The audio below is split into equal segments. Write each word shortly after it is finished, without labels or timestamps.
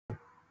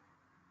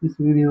This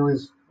video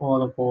is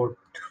all about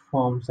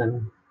forms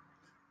and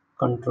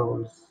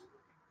controls.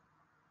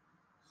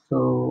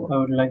 So I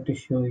would like to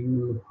show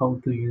you how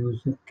to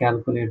use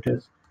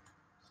calculators.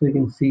 So you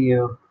can see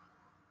a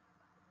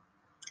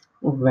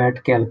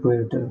VAT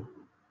calculator.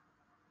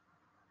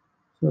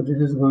 So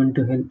this is going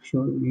to help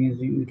show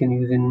you can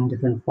use in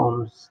different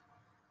forms.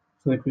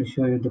 So it will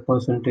show you the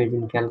percentage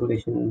in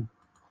calculation.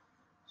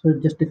 So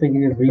just if I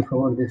give you a brief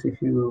about this,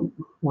 if you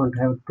want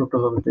to have a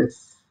total of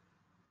this,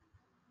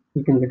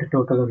 you can get a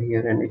total of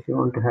here, and if you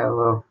want to have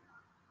a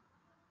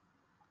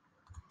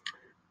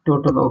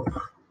total of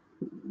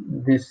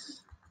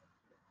this,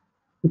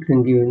 you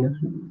can give in a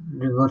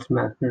reverse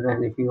method.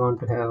 And if you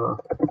want to have a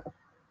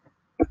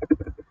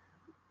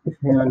if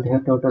you want to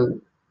have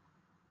total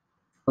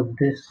for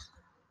this,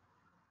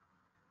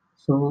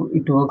 so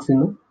it works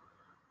in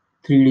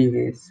a 3D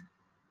ways.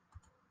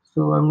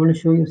 So I'm going to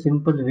show you a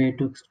simple way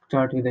to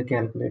start with a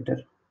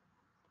calculator,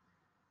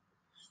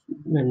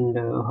 and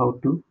how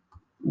to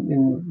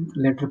in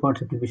later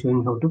parts it will be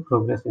showing how to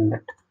progress in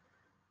that.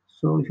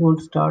 So if you want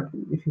to start,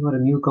 if you are a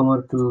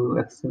newcomer to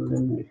Excel,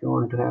 and if you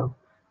want to have,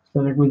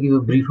 so let me give a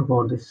brief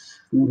about this.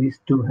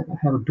 These two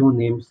have two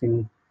names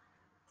in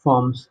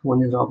forms.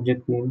 One is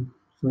object name.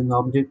 So in the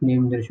object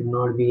name there should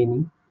not be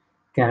any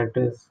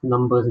characters,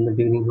 numbers in the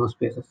beginning, no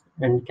spaces.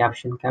 And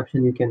caption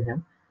you can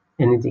have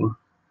anything.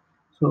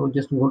 So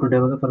just go to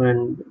developer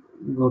and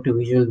go to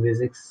Visual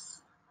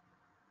Basics.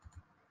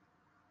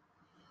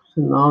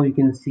 So now you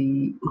can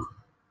see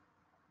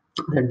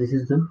that this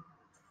is the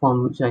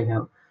form which I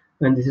have,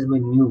 and this is my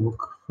new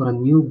book. For a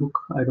new book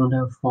I don't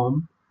have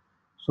form,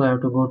 so I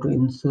have to go to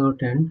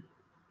insert and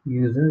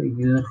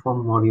user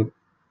form module.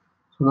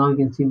 So now you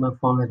can see my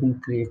form has been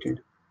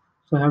created.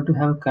 So I have to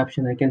have a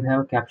caption. I can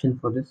have a caption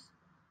for this.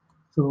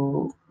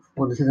 So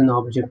for this is an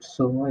object,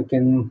 so I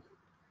can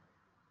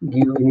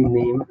give any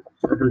name.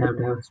 So I don't have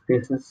to have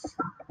spaces.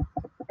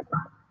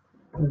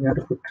 I have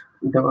to put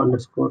the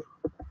underscore.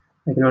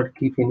 I cannot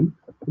keep any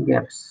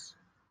gaps.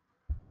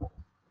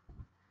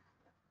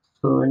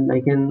 So and I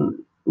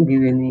can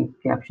give any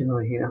caption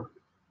over here.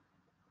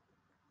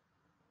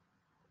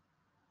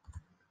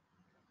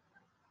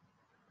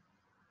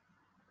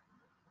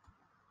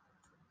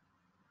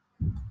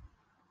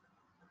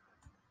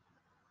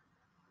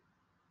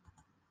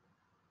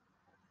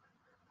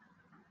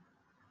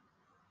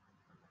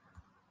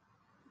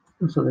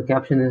 So the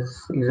caption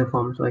is user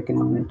form, so I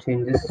can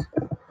change this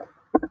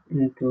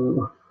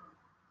into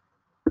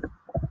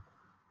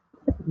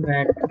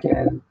VAT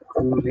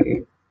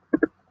calculate.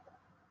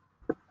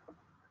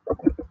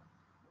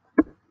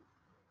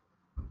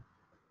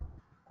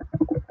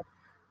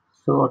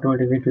 So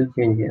automatically it will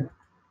change here.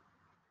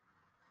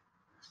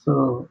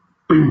 So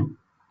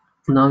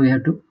now we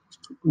have to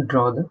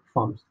draw the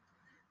forms.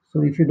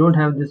 So if you don't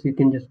have this, you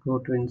can just go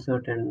to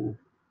insert and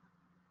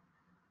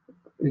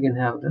you can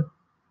have the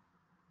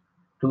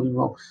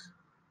toolbox.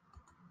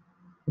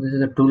 This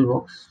is a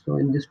toolbox. So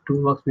in this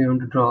toolbox we want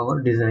to draw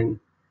our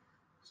design.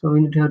 So we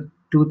need to have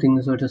two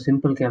things. So it's a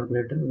simple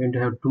calculator. We need to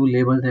have two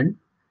labels and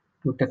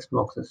two text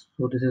boxes.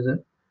 So this is a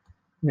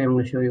way I'm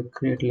going to show you.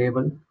 Create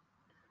label.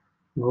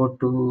 Go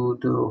to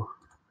the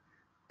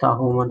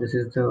Tahoma. This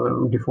is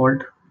the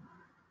default.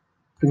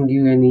 You can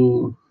give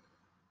any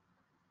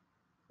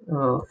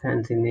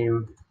fancy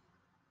name.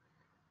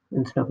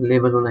 Instead of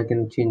label one, I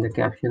can change the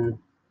caption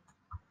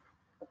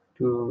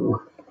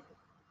to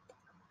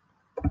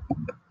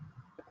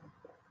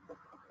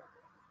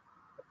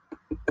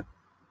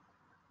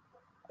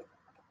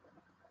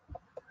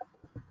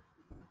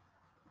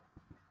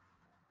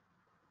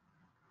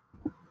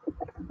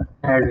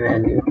add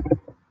value.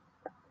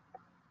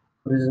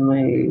 This is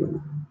my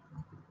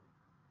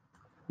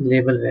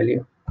label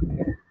value.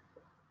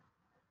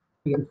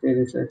 You can say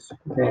this as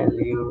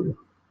value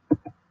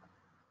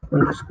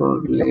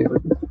underscore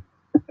label,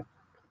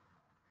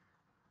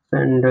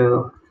 and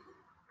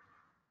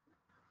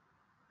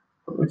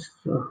it's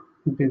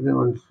bigger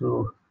one.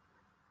 So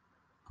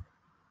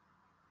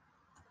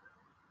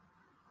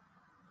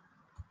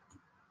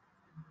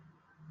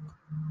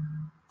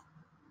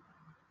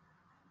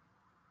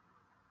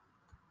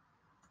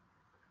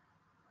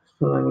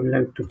I would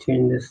like to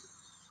change this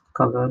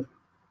color.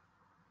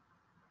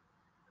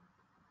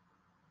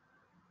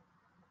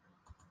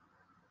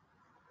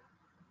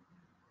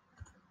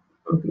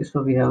 Okay,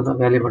 so we have the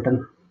value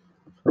button.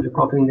 So I'm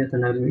copying this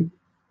and I will be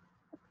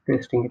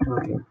pasting it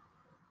over here.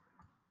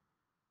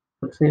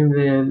 The same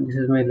way, this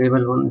is my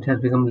label one. It has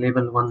become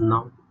label one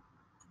now.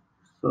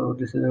 So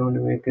this is I'm going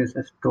to make this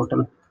as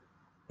total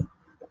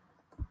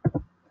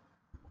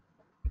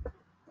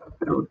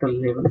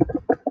label.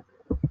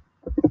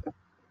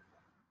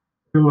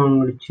 And I'm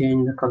going to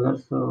change the color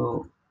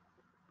so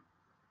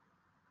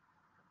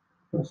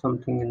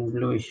something in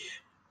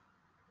bluish,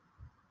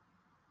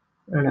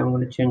 and I'm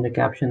going to change the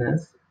caption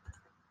as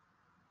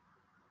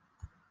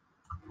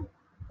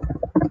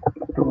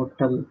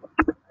total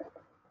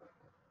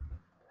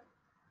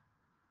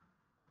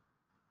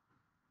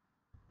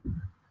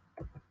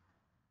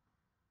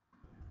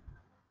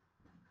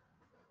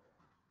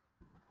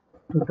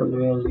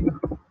value.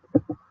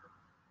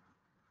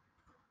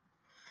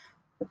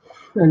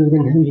 And we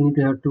need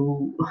to have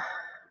two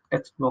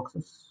text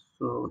boxes.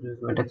 So this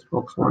is my text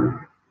box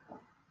one,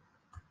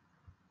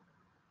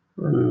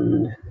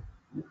 and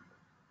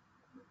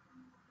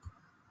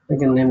I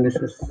can name this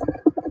as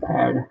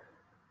add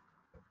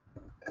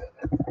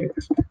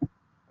text,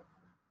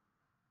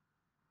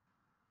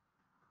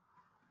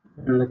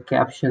 and the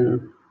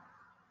caption,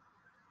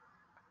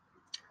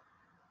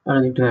 I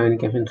don't need to have any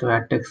caption, so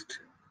add text,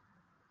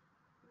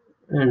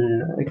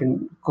 and I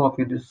can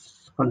copy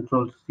this,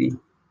 Control C,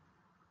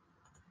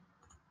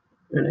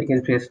 and I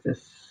can paste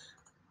this.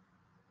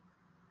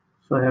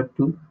 So I have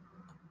two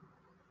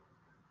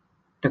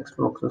text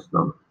boxes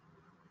now.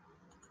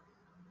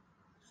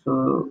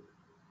 So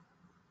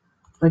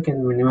I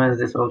can minimize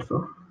this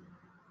also.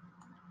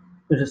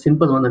 It's a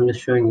simple one, I'm just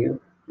showing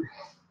you.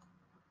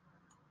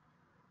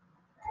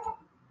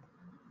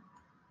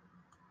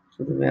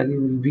 So the value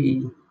will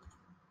be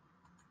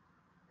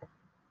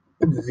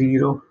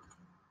 0,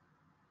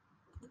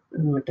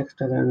 and my text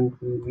element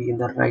will be in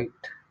the right.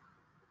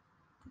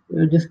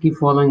 You just keep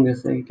following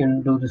this. You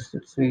can do this,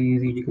 it's very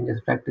easy. You can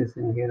just practice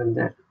in here and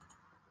there.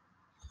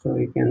 So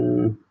you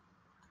can,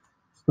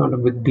 it's not a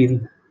big deal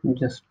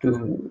just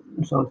to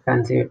solve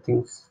fancier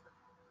things.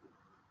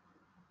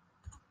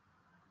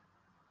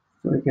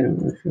 So you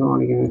can, if you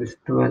want, you can use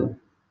 12.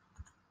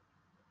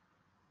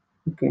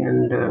 Okay,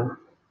 and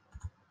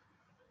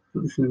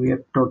this will be a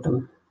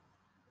total.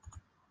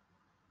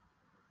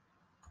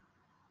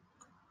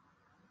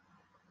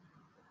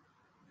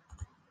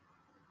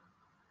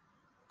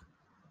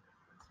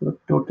 So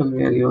total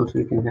value also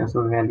you can have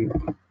some value.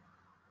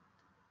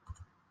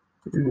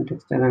 And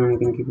text element you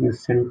can keep in the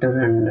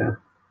center, and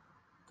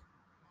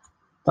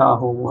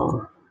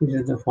Tahoma, which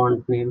is the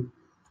font name.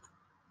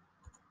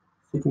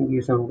 So you can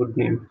give some good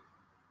name.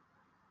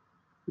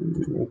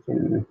 You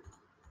can.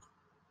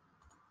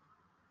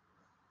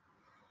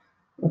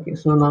 Okay,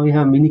 so now we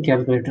have mini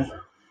calculator.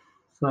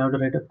 So I have to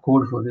write a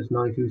code for this.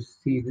 Now if you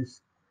see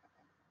this,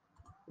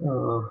 if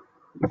you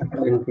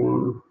do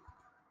anything,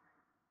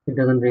 it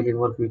doesn't really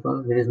work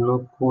because there is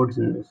no codes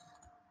in this.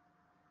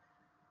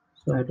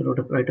 So I have to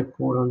write a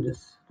code on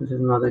this. This is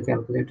another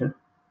calculator.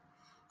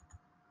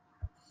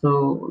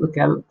 So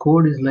the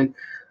code is like,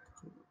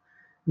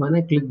 when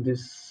I click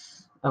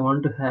this, I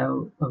want to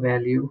have a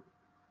value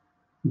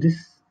this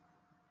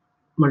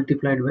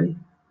multiplied by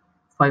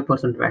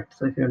 5% VAT.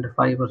 So if you want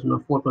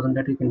 5% or 4%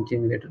 that you can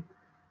change later.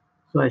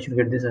 So I should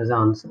get this as an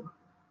answer.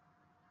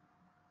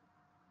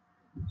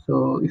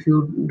 So if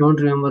you don't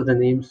remember the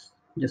names,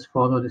 just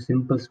follow the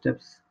simple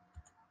steps.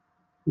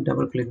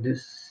 Double click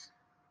this,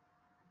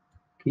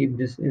 keep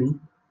this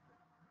in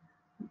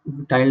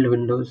tiled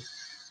windows.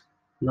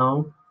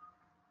 Now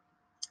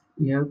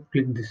you have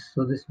clicked this,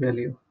 so this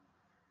value.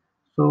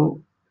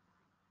 So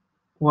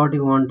what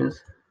you want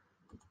is,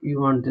 you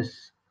want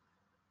this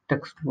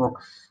text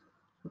box.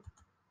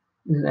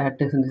 This is add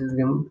text and this is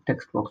the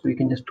text box. So you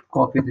can just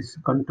copy this,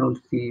 Control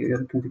C,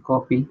 you can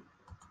copy,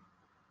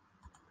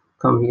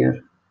 come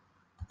here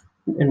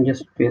and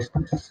just paste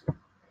this.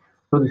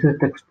 So this is a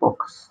text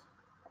box.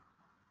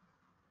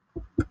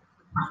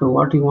 So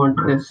what you want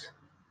is,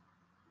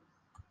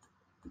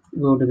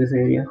 go to this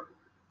area,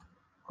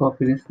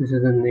 copy this. This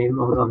is the name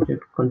of the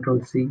object.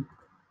 Control C,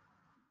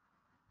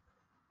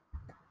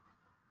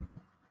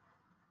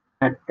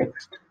 add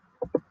text,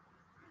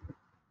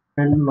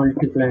 and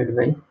multiplied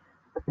by.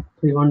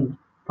 So you want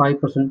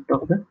 5%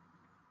 of the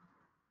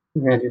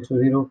value. So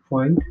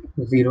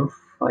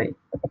 0.05.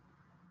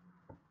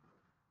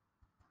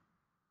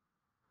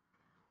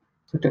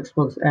 So text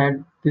box,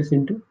 add this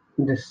into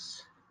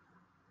this.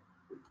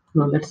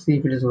 Now let's see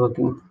if it is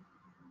working.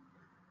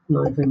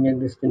 Now if I make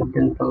this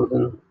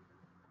 10,000,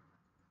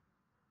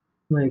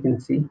 now you can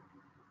see.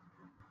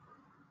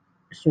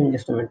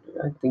 Just a minute.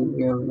 I think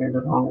we have made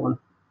the wrong one.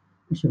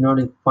 It should not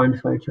be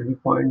 0.5, it should be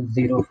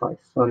 0.05.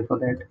 Sorry for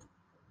that.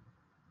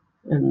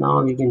 And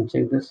now we can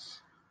check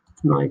this.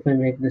 Now if I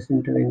make this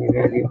into any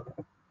value,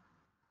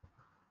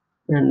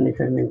 and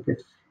if I make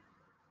this,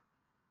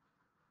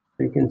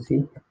 so you can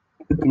see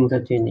things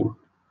are changing.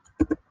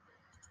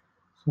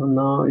 So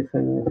now if I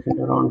make this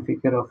into a round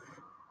figure of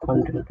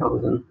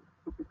 100,000,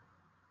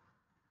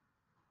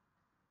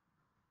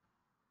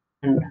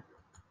 and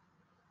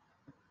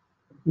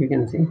you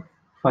can see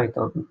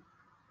 5,000.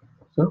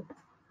 So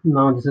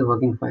now this is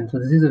working fine. So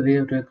this is a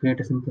way to create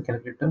a simple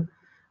calculator.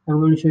 I'm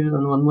going to show you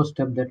one more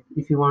step, that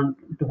if you want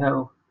to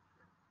have,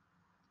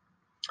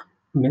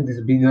 make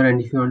this bigger,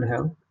 and if you want to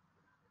have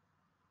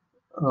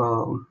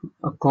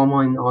a comma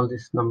in all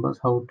these numbers,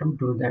 how to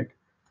do that.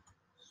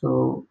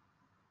 So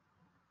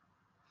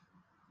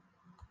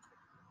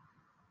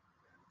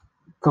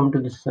come to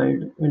this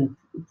side and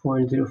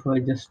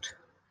 0.05,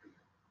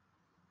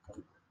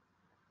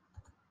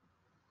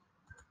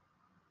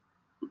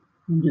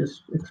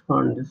 just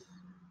expand this.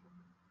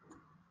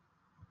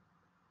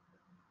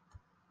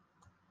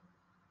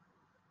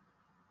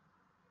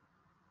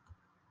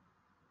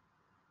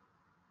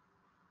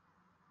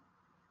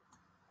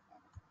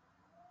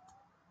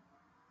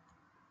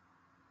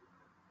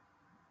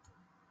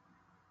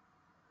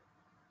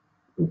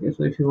 Okay,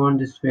 so if you want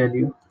this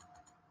value,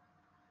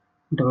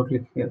 double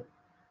click here.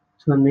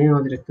 So the name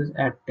of the directory is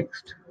add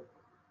text.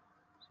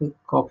 So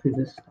copy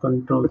this,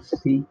 Control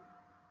C,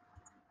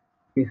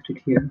 paste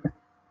it here,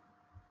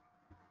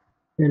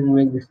 and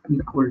make this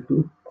equal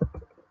to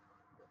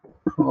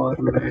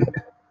format.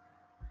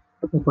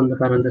 Open the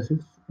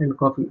parenthesis and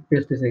copy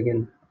paste this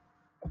again,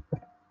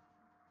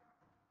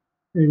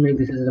 and make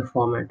this as the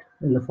format.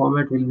 And the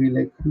format will be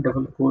like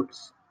double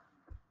quotes,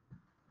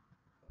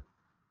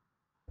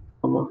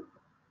 comma,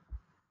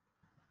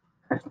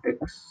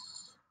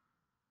 hashtags,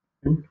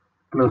 and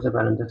close the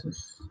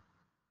parenthesis.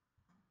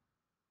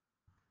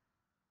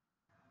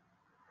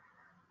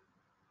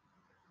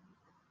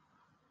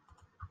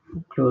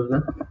 Close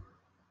the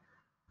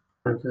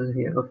parenthesis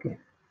here. Okay.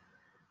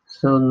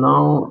 So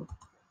now,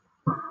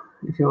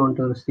 if you want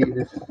to see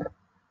this,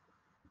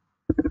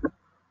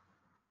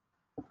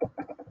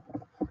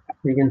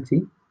 you can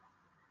see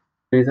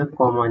there is a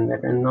comma in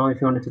that. And now, if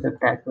you want to see the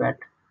tag VAT,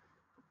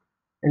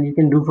 and you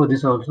can do for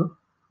this also,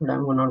 but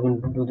I'm not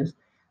going to do this.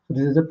 So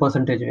this is the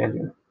percentage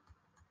value.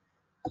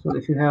 So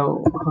if you have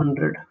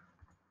 100,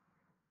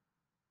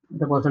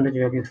 the percentage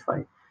value is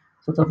 5.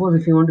 So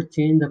suppose if you want to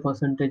change the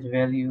percentage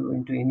value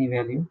into any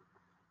value,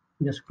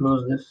 just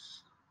close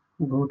this,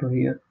 go to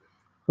here.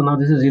 So now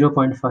this is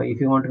 0.5.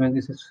 If you want to make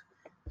this as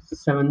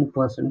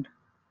 7%,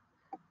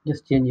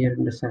 just change here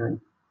into 7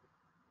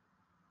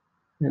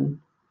 and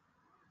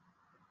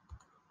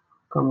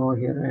come over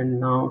here, and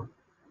now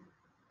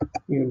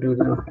you do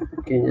the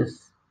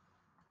changes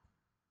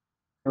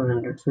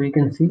 700. So you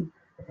can see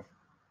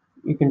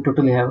you can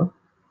totally have a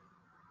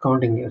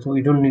counting here, so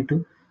you don't need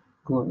to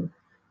go.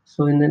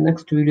 So in the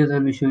next videos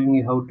I'll be showing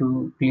you how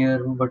to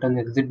clear button,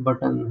 exit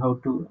button, how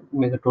to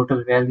make a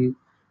total value,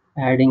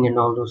 adding and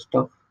all those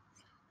stuff.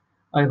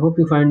 I hope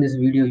you find this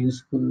video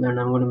useful, and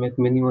I'm going to make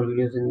many more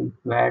videos in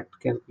VAT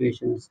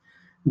calculations,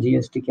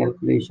 GST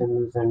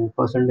calculations, and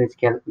percentage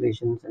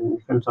calculations, and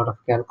different sort of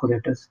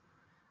calculators.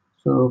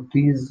 So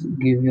please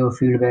give your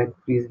feedback,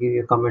 please give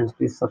your comments,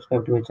 please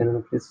subscribe to my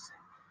channel, please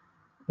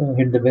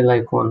hit the bell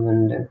icon,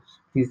 and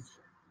please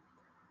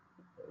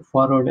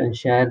forward and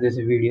share this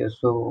video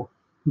so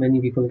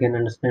many people can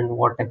understand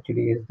what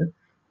actually is the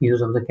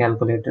use of the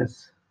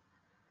calculators.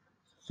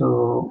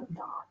 So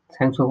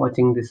thanks for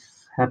watching this.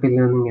 Happy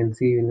learning, and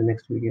see you in the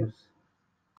next videos.